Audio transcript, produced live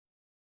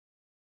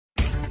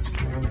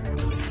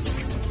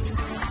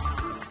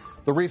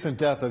The recent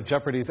death of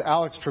Jeopardy's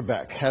Alex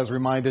Trebek has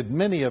reminded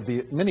many of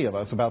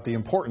us about the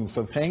importance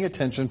of paying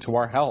attention to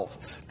our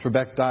health.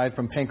 Trebek died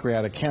from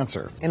pancreatic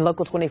cancer. And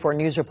Local 24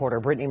 News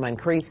reporter Brittani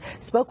Moncrease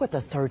spoke with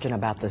a surgeon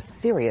about the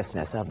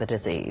seriousness of the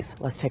disease.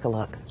 Let's take a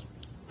look.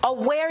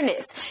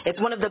 Awareness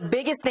is one of the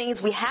biggest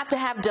things we have to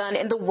have done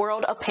in the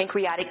world of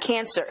pancreatic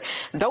cancer.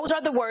 Those are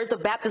the words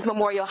of Baptist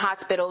Memorial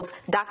Hospital's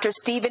Dr.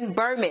 Stephen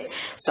Berman.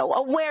 So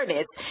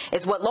awareness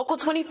is what Local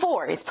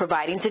 24 is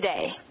providing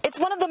today. It's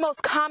one of the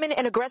most common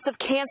and aggressive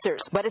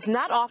cancers, but it's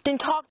not often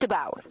talked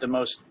about. The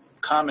most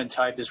common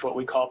type is what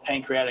we call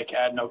pancreatic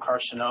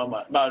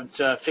adenocarcinoma.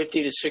 About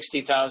 50 to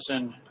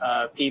 60,000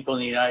 people in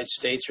the United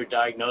States are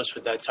diagnosed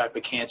with that type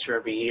of cancer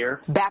every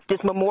year.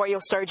 Baptist Memorial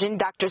surgeon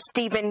Dr.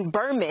 Stephen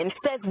Berman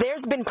says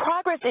there's been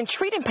progress in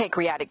treating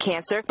pancreatic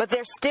cancer, but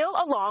there's still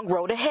a long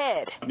road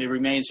ahead. It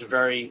remains a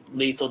very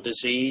lethal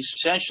disease.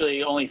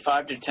 Essentially, only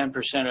 5 to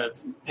 10% of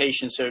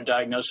patients that are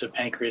diagnosed with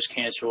pancreas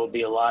cancer will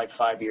be alive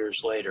 5 years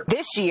later.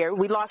 This year,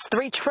 we lost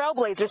 3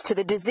 trailblazers to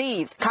the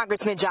disease: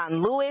 Congressman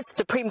John Lewis,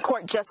 Supreme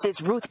Court Justice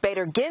Ruth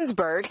Bader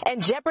Ginsburg,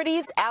 and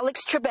Jeopardy's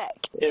Alex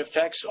Trebek. It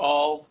affects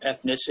all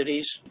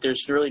ethnicities.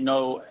 There's really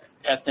no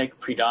ethnic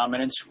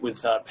predominance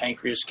with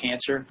pancreas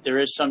cancer. There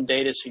is some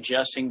data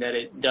suggesting that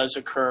it does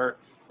occur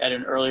at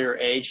an earlier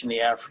age in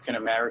the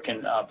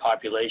African-American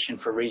population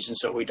for reasons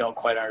that we don't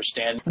quite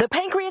understand. The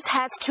pancreas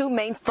has 2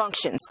 main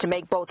functions: to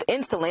make both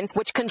insulin,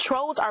 which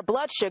controls our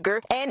blood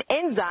sugar, and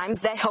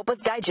enzymes that help us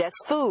digest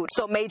food.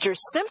 So major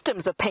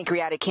symptoms of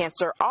pancreatic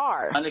cancer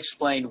are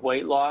unexplained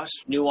weight loss,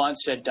 new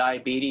onset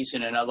diabetes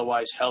in an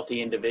otherwise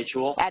healthy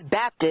individual. At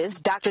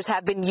Baptist, doctors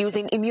have been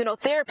using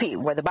immunotherapy,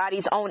 where the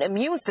body's own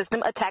immune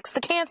system attacks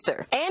the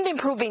cancer, and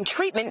improving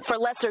treatment for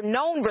lesser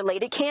known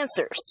related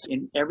cancers.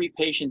 In every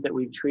patient that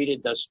we've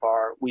treated thus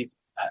far, we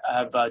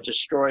have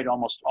destroyed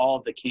almost all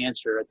of the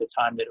cancer at the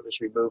time that it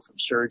was removed from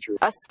surgery.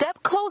 A step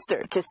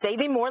closer to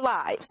saving more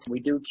lives.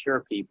 We do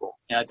cure people,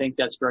 and I think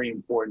that's very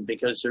important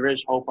because there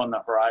is hope on the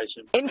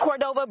horizon. In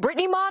Cordova,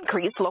 Brittani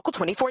Moncrease, Local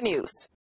 24 News.